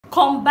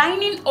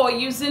Combining or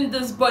using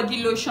these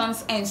body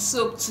lotions and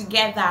soap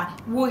together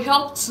will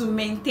help to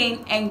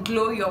maintain and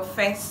glow your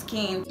fair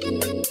skin.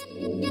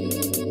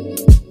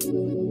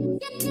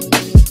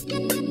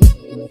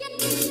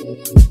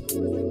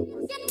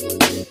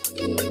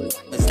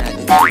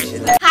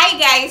 Hi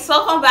guys,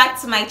 welcome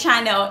back to my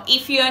channel.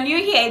 If you're new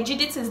here,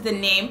 Judith is the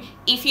name.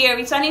 If you're a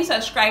returning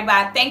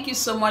subscriber, thank you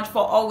so much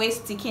for always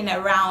sticking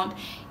around.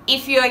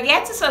 If you're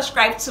yet to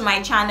subscribe to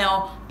my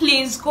channel,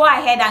 please go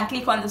ahead and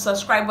click on the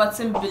subscribe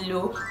button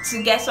below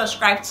to get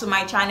subscribed to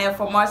my channel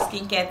for more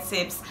skincare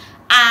tips.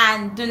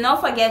 And do not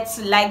forget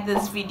to like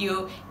this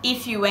video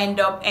if you end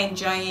up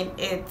enjoying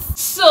it.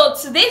 So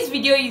today's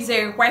video is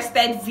a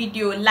requested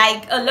video.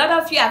 Like, a lot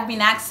of you have been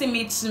asking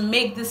me to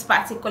make this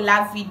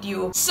particular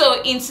video.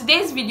 So in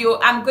today's video,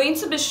 I'm going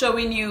to be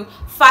showing you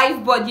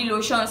 5 body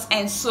lotions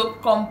and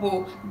soap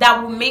combo that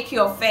will make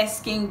your fair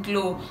skin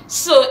glow.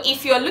 So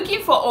if you're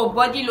looking for a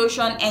body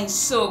lotion and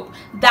soap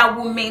that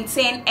will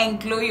maintain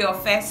and glow your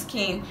fair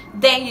skin,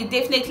 then you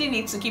definitely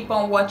need to keep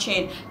on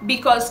watching,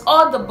 because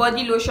all the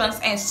body lotions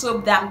and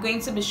soap that I'm going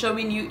to be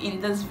showing you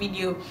in this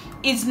video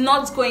is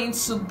not going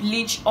to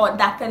bleach or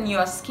darken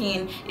your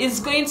skin. It's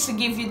going to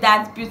give you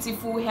that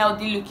beautiful,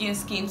 healthy looking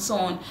skin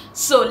tone.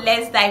 So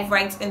let's dive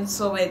right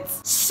into it.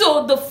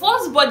 So the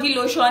first body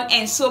lotion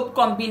and soap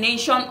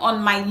combination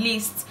on my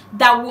list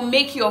that will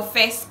make your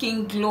fair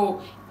skin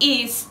glow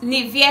is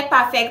Nivea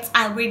Perfect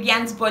and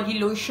Radiant Body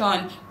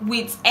Lotion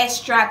with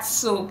extract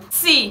soap.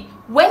 See,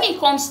 when it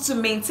comes to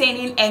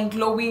maintaining and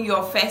glowing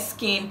your fair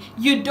skin,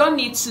 you don't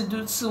need to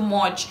do too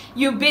much.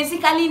 You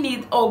basically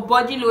need a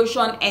body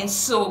lotion and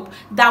soap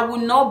that will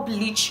not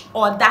bleach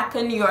or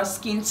darken your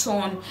skin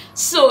tone.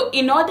 So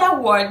in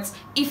other words,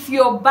 if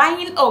you're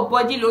buying a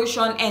body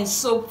lotion and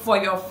soap for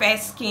your fair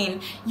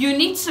skin, you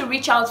need to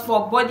reach out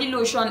for body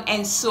lotion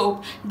and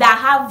soap that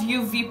have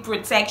UV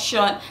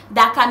protection,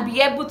 that can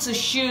be able to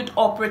shield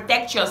or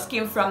protect your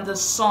skin from the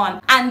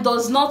sun and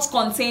does not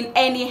contain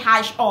any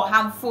harsh or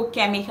harmful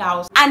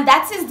chemicals. And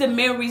that is the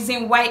main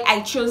reason why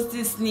I chose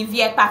this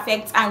Nivea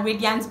Perfect and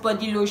Radiant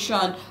Body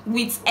Lotion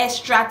with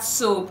extract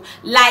soap.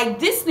 Like,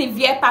 this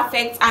Nivea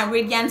Perfect and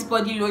Radiant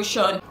Body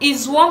Lotion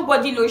is one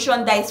body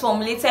lotion that is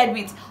formulated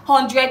with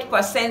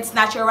 100%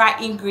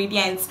 natural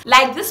ingredients.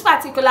 Like, this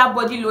particular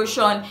body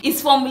lotion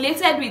is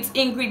formulated with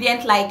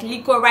ingredients like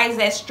licorice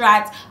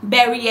extract,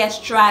 berry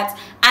extract,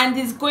 and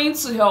is going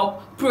to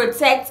help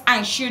protect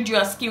and shield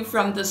your skin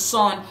from the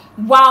sun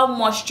while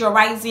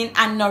moisturizing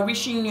and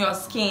nourishing your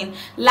skin.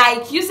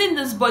 Like, using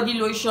this body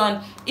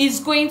lotion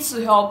is going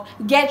to help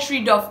get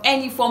rid of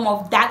any form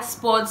of dark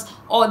spots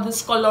or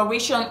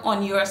discoloration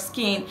on your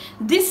skin.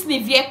 This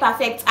Nivea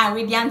Perfect and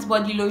Radiant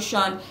Body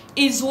Lotion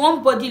is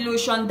one body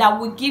lotion that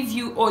will give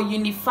you a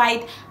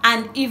unified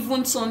and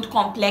even toned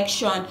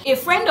complexion. A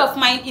friend of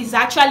mine is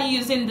actually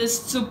using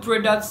these two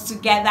products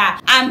together,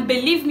 and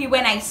believe me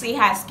when I say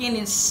her skin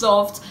is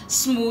soft,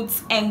 smooth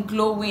and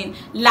glowing.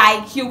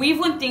 Like, you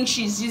even think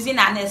she's using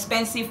an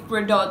expensive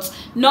product,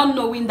 not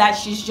knowing that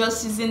she's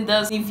just using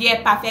the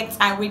Nivea Perfect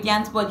and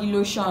Radiant Body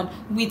Lotion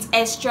with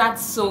extract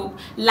soap.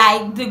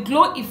 Like, the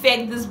glow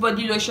effect this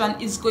body lotion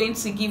is going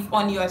to give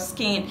on your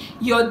skin,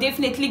 you're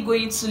definitely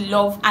going to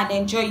love and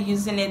enjoy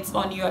using it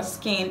on your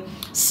skin.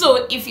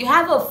 So if you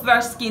have a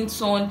fair skin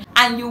tone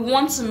and you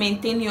want to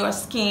maintain your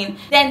skin,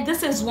 then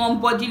this is one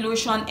body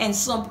lotion and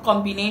soap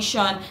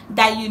combination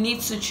that you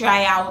need to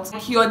try out.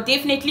 You're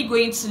definitely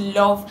going to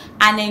love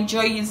and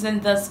enjoy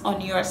using this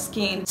on your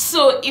skin.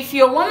 So if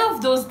you're one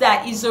of those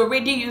that is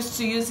already used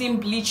to using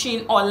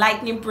bleaching or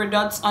lightening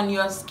products on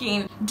your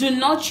skin, do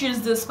not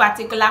choose this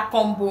particular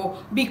combo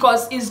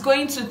because it's going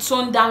to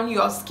tone down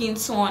your skin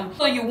tone.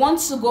 So you want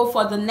to go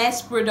for the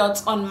next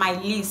product on my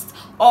list,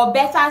 or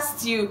better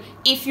still,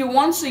 if you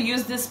want to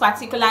use this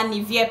particular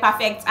Nivea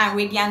Perfect and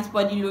Radiant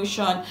Body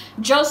Lotion,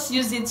 just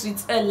use it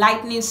with a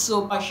lightening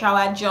soap or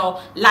shower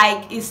gel.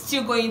 Like, it's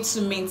still going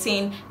to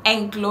maintain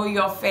and glow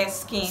your fair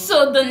skin.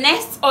 So the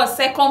next or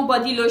second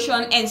body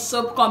lotion and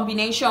soap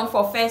combination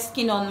for fair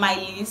skin on my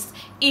list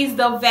is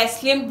the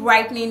Vaseline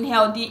Brightening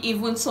Healthy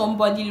Even Tone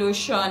Body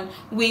Lotion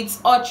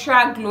with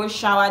Ultra Glow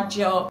Shower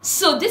Gel.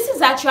 So this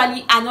is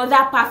actually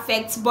another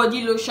perfect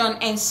body lotion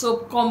and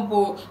soap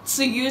combo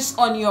to use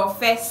on your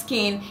fair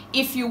skin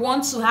if you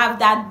want to have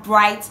that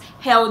bright,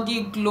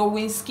 healthy,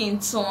 glowing skin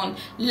tone.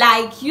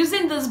 Like,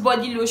 using this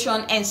body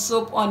lotion and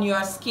soap on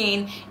your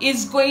skin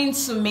is going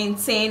to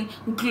maintain,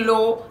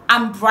 glow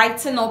and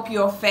brighten up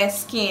your fair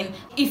skin.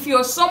 If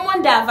you're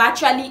someone that have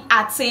actually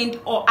attained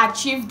or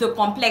achieved the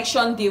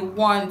complexion they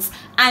want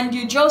and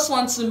you just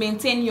want to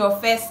maintain your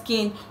fair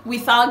skin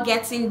without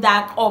getting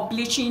dark or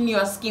bleaching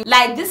your skin,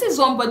 like, this is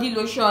one body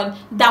lotion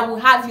that will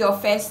have your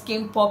fair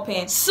skin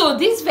popping. So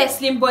this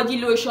Vaseline body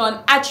lotion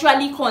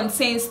actually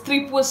contains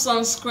triple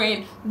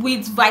sunscreen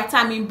with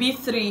vitamin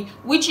B3,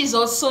 which is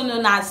also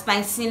known as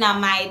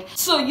niacinamide.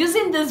 So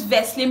using this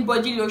Vaseline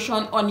body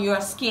lotion on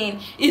your skin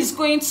is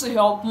going to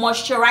help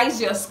moisturize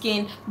your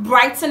skin,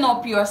 brighten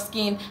up your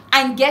skin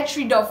and get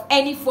rid of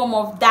any form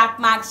of dark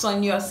marks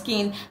on your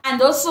skin, and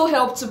also help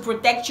help to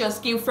protect your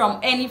skin from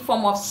any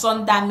form of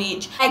sun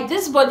damage. Like,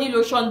 this body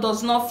lotion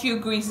does not feel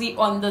greasy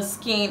on the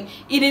skin.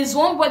 It is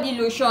one body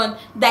lotion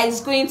that is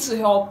going to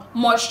help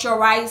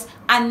moisturize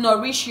and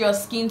nourish your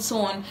skin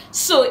tone.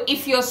 So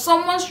if you're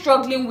someone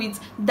struggling with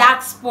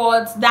dark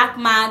spots, dark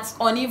marks,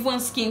 uneven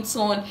skin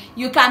tone,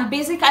 you can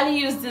basically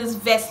use this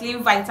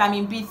Vaseline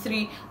vitamin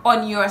B3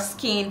 on your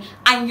skin,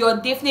 and you're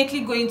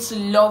definitely going to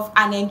love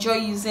and enjoy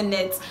using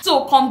it.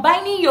 So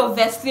combining your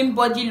Vaseline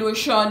body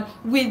lotion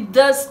with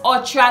this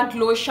Ultra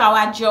Glow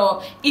shower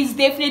gel is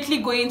definitely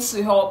going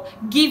to help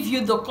give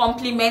you the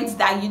compliments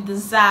that you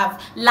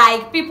deserve.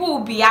 Like, people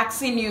will be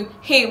asking you,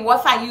 hey,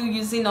 what are you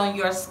using on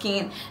your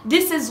skin?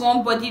 This is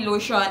one body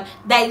lotion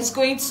that is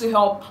going to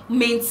help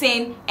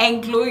maintain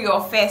and glow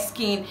your fair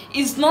skin.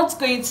 It's not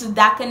going to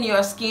darken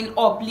your skin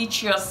or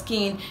bleach your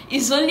skin.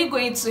 It's only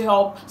going to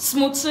help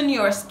smoothen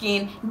your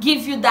skin,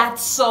 give you that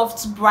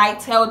soft,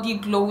 bright, healthy,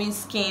 glowing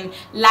skin.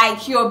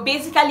 Like, you're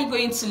basically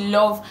going to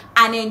love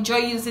and enjoy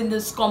using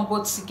this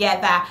combo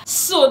together.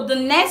 So the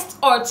next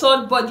or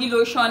third body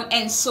lotion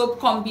and soap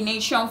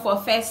combination for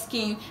fair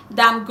skin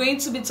that I'm going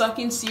to be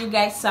talking to you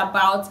guys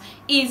about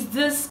is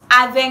this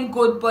Arden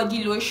Gold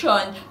body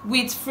lotion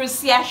with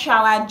Frusia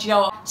shower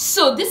gel.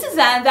 So this is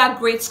another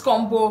great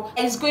combo.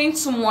 It's going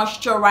to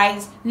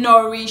moisturize,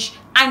 nourish,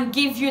 and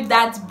give you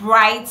that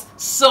bright,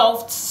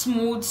 soft,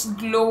 smooth,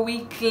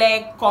 glowy,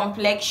 clear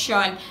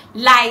complexion.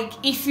 Like,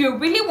 if you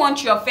really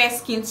want your fair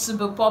skin to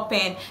be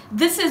popping,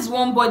 this is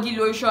one body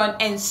lotion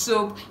and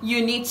soap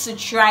you need to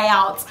try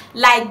out.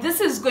 Like,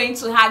 this is going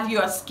to have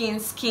your skin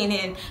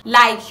skinning.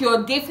 Like,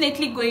 you're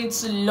definitely going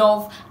to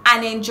love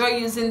and enjoy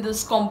using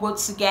this combo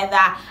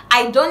together.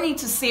 I don't need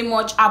to say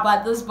much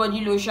about this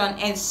body lotion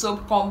and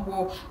soap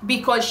combo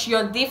because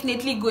you're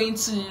definitely going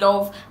to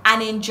love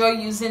and enjoy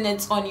using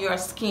it on your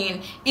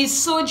skin. It's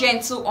so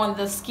gentle on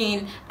the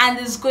skin and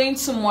is going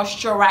to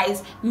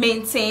moisturize,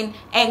 maintain,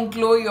 and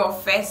glow your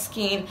fair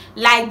skin.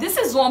 Like, this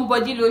is one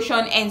body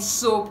lotion and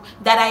soap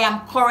that I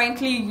am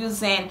currently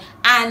using,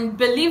 and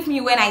believe me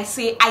when I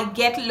say I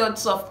get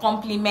lots of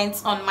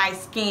compliments on my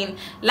skin.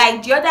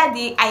 Like, the other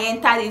day I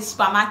entered a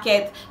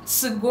supermarket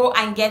to go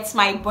and get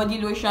my body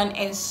lotion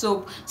and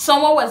soap.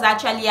 Someone was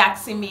actually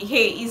asking me,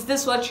 hey, is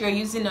this what you're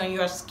using on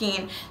your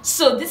skin?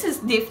 So this is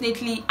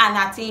definitely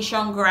an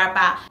attention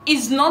grabber.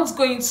 It's not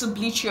going to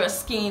bleach your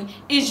skin.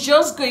 It's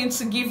just going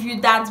to give you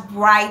that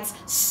bright,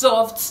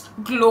 soft,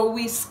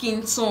 glowy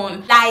skin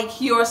tone. Like,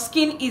 your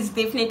skin is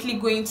definitely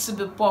going to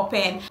be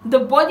popping. The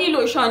body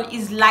lotion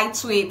is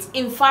lightweight.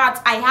 In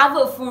fact, I have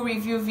a full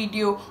review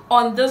video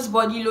on this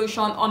body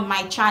lotion on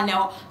my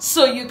channel,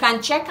 so you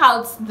can check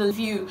out the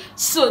review.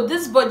 So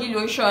this body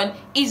lotion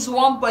is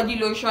one body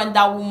lotion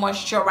that will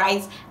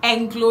moisturize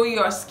and glow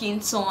your skin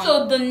tone.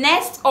 So the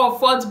next or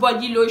fourth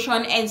body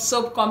lotion and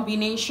soap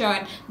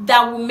combination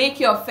that will make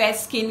your fair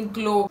skin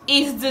glow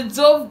is the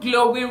Dove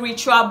Glowing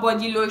Ritual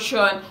Body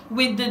Lotion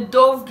with the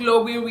Dove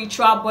Glowing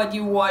Ritual Body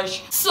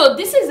Wash. So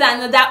this is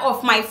another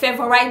of my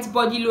favorite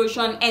body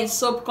lotion and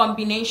soap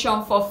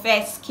combination for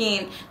fair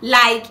skin.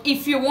 Like,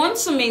 if you want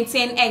to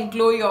maintain and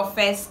glow your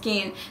fair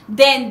skin,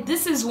 then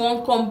this is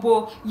one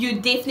combo you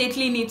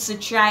definitely need to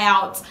try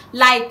out.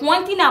 Like,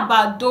 one thing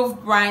about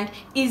Dove brand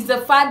is the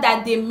fact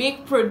that they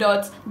make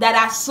products that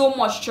are so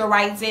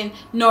moisturizing,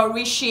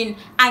 nourishing,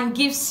 and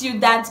gives you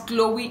that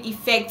glowy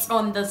effect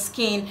on the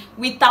skin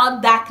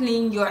without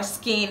darkening your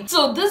skin.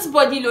 So this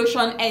body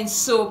lotion and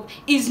soap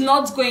is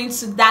not going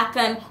to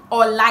darken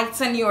or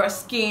lighten your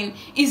skin.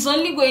 It's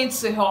only going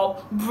to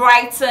help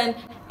brighten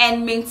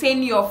and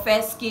maintain your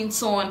fair skin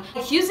tone.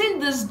 Like, using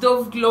this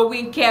Dove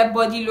Glowing Care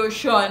body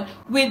lotion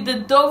with the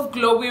Dove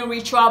Glowing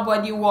Ritual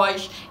Body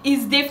Wash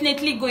is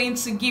definitely going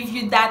to give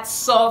you that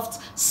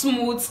soft,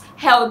 smooth,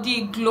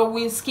 healthy,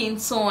 glowing skin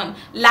tone.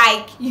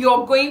 Like,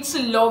 you're going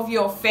to love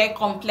your fair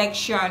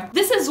complexion.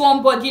 This is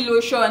one body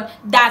lotion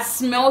that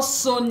smells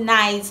so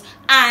nice,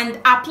 and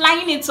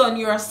applying it on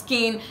your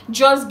skin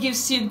just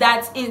gives you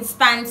that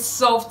instant,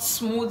 soft,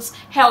 smooth,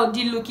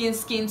 healthy looking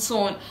skin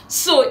tone.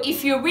 So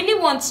if you really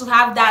want to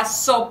have that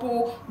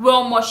supple,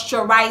 well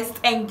moisturized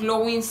and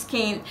glowing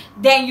skin,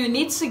 then you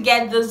need to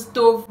get this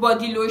Dove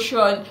body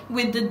lotion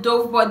with the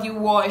Dove body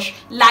wash.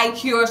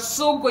 Like, you're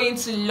so going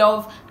to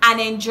love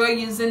and enjoy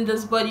using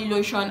this body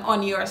lotion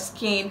on your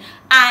skin.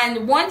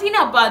 And one thing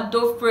about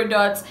Dove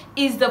products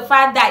is the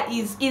fact that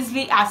it's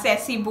easily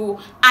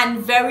accessible and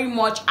very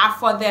much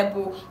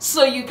affordable.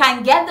 So you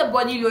can get the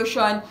body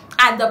lotion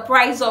at the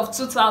price of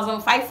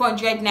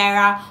 2,500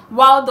 naira,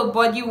 while the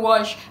body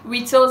wash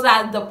retails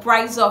at the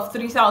price of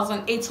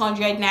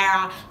 3,800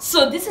 naira.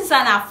 So this is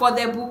an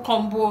affordable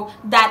combo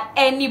that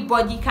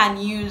anybody can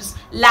use.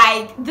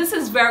 Like, this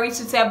is very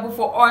suitable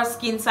for all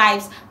skin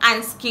types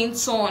and skin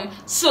tone.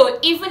 So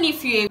even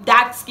if you're a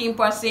dark skin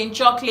person,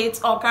 chocolate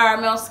or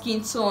caramel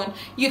skin tone,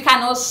 you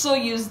can also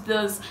use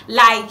this.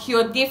 Like,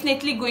 you're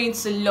definitely going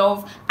to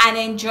love and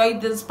enjoy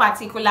this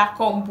particular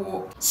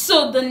combo.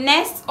 So the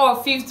next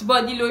or fifth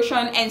body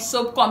lotion and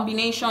soap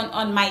combination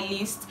on my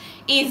list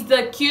is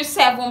the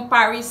Q7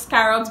 Paris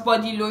Carrot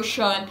body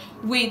lotion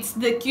with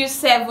the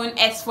Q7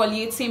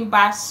 exfoliating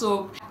bar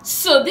soap.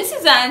 So this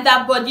is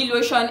another body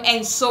lotion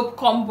and soap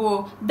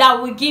combo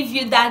that will give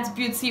you that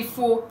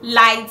beautiful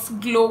light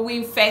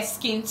glowing fair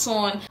skin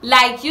tone.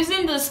 Like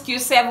using this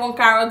Q7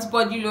 Carrot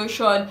body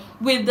lotion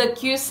with the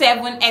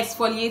Q7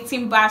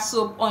 exfoliating bar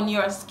soap on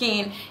your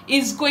skin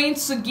is going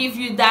to give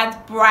you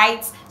that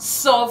bright,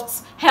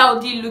 soft,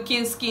 healthy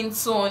looking skin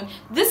tone.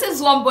 This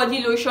is one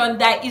body lotion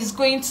that is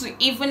going to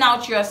even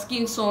out your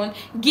skin tone,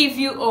 give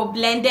you a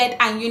blended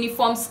and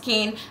uniform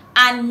skin,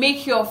 and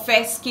make your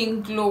fair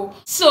skin glow.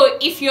 So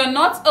if you're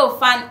not a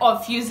fan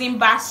of using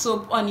bar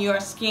soap on your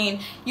skin,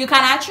 you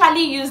can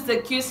actually use the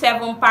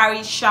Q7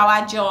 Paris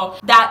shower gel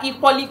that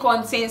equally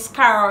contains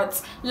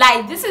carrots.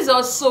 Like this is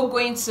also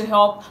going to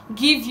help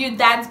give you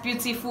that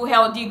beautiful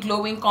healthy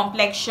glowing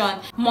complexion,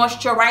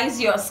 moisturize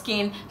your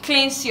skin,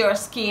 cleanse your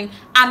skin,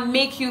 and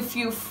make you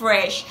feel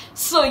fresh.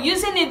 So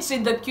using it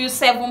with the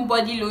Q7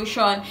 body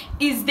lotion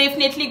is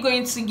definitely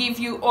going to give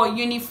you a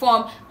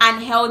uniform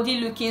and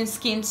healthy looking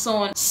skin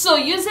tone. So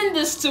using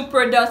these two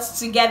products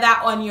together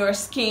on your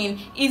skin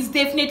is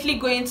definitely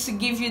going to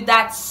give you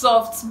that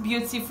soft,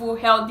 beautiful,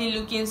 healthy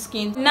looking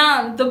skin.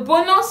 Now the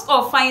bonus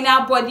or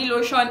final body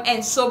lotion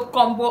and soap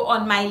combo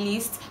on my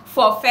list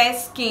for fair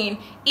skin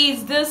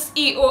is this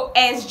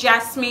EOS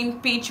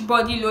Jasmine Peach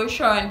body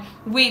lotion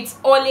with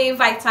Olay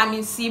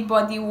Vitamin C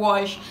body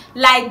wash.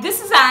 Like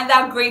this is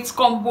another great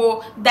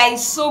combo that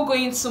is so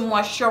going to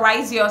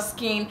moisturize your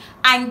skin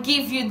and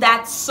give you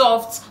that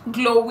soft,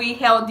 glowy,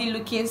 healthy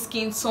looking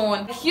skin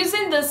tone.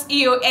 Using this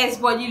EOS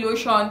body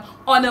lotion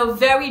on a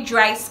very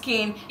dry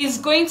skin is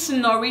going to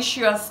nourish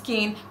your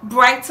skin,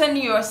 brighten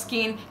your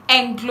skin,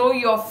 and glow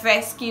your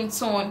fair skin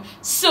tone.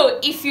 So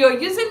if you're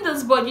using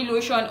this body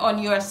lotion on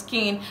your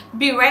skin,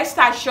 be rest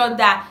assured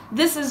that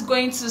this is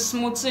going to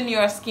smoothen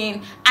your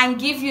skin and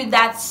give you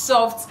that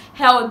soft,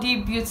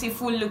 healthy,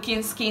 beautiful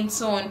looking skin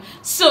tone.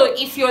 So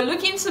if you're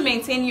looking to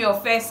maintain your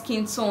fair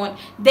skin tone,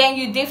 then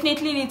you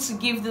definitely need to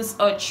give this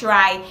a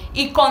try.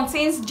 It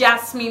contains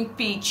jasmine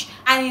peach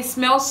and it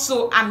smells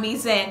so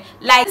amazing.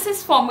 Like this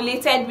is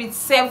formulated with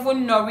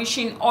 7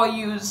 nourishing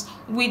oils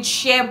with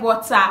shea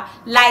butter.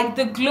 Like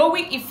the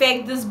glowing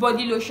effect this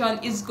body lotion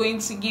is going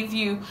to give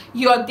you,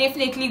 you're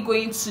definitely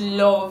going to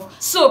love.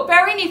 So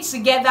pairing it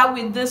together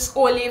with this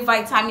Olay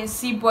Vitamin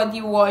C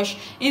body wash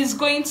is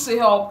going to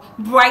help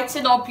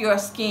brighten up your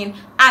skin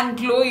and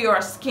glow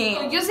your skin.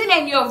 So using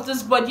any of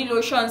these body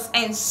lotions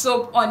and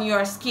soap on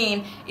your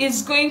skin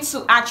is going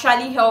to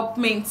actually help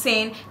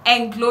maintain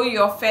and glow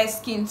your fair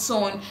skin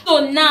tone.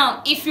 So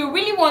now if you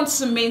really want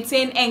to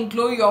maintain and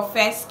glow your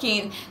fair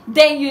skin,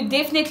 then you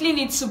definitely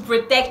need to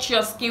protect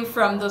your skin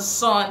from the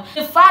sun.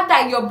 The fact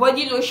that your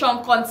body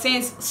lotion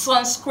contains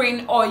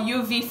sunscreen or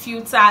UV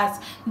filters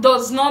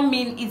does not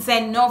mean it's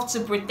enough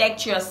to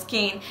protect your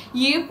skin.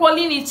 You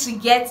equally need to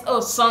get a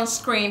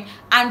sunscreen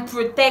and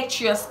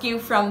protect your skin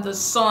from the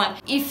sun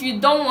if you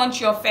don't want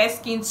your fair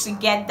skin to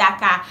get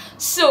darker.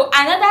 So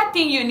another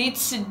thing you need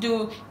to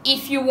do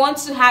if you want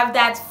to have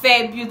that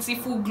fair,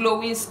 beautiful,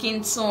 glowing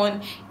skin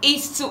tone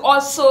is to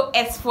also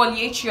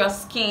exfoliate your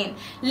skin.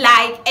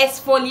 Like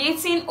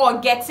exfoliating or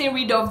getting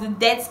rid of the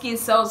dead skin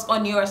cells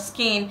on your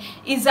skin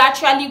is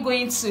actually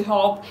going to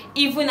help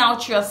even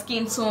out your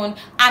skin tone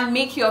and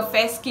make your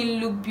fair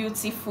skin look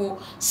beautiful.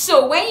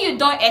 So when you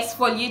don't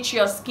exfoliate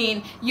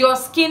your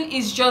skin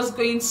is just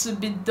going to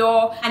be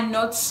dull and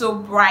not so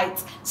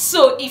bright.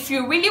 So if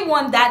you really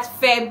want that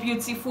fair,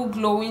 beautiful,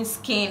 glowing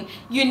skin,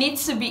 you need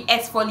to be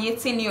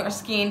exfoliating your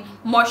skin,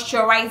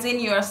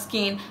 moisturizing your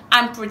skin,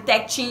 and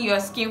protecting your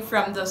skin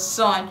from the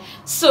sun.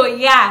 So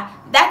yeah,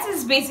 that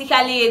is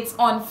basically it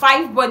on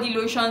 5 body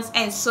lotions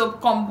and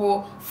soap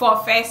combo for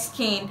fair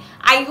skin.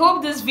 I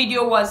hope this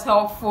video was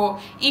helpful.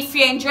 If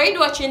you enjoyed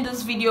watching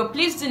this video,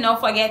 please do not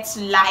forget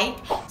to like,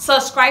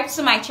 subscribe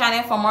to my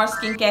channel for more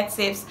skincare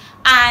tips,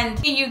 and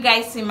see you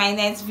guys in my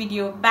next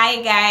video.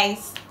 Bye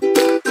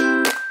guys.